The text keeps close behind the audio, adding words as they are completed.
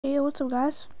Hey, what's up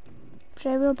guys?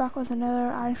 Today we're back with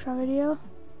another item shop video.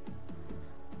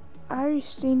 I already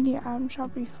seen the item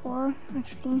shop before on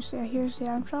stream, so yeah, here's the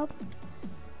item shop.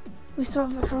 We still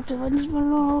have the Corrupted Legends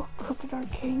bundle, Corrupted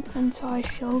Arcane, Inside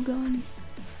Shogun,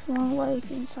 Long Lake,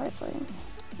 Inside Lane,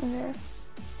 and there.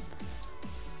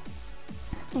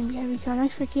 And we have Recon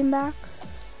Extra came back.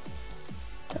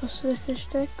 Toasted Fish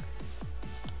Stick.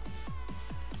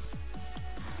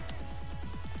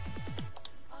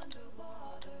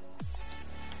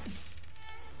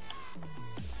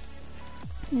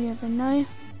 We have a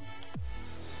knife,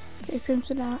 a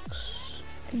crimson axe,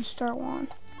 and star wand,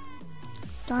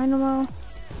 dynamo,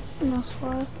 no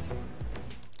squad,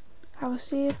 have a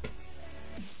seed,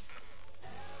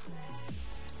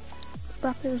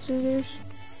 rocket scissors,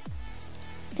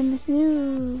 and this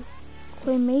new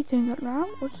clay mating gun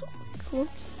round, which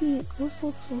looks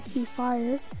low key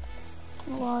fire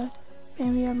a lot.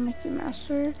 And we have Mickey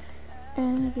Master,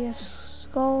 and we have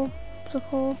Skull,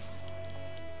 Sickle.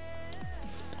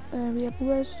 We have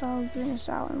blue style, green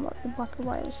style, and black and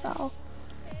white style.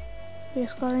 We have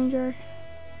Scar Ranger.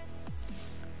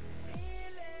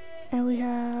 And we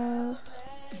have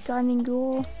Guardian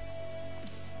Ghoul.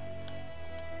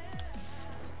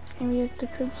 And we have the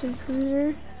Crimson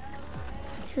Cruiser.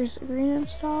 Here's the green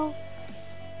style.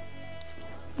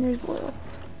 And there's blue.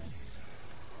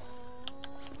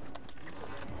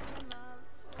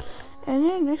 And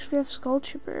then next we have Skull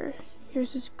Trooper.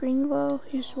 Here's this green glow,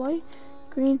 here's white,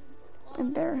 green,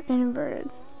 and there, and inverted.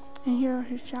 And here are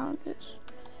his challenges.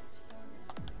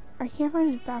 I can't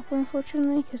find his backboard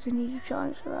unfortunately because I need a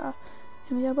challenge for that.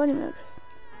 And we got buddy mode.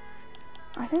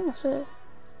 I think that's it.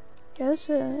 Yeah, that's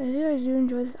it. If you guys do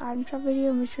enjoy this item shop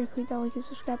video, make sure to click that like and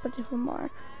subscribe button for more.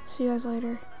 See you guys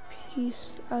later.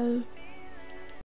 Peace out.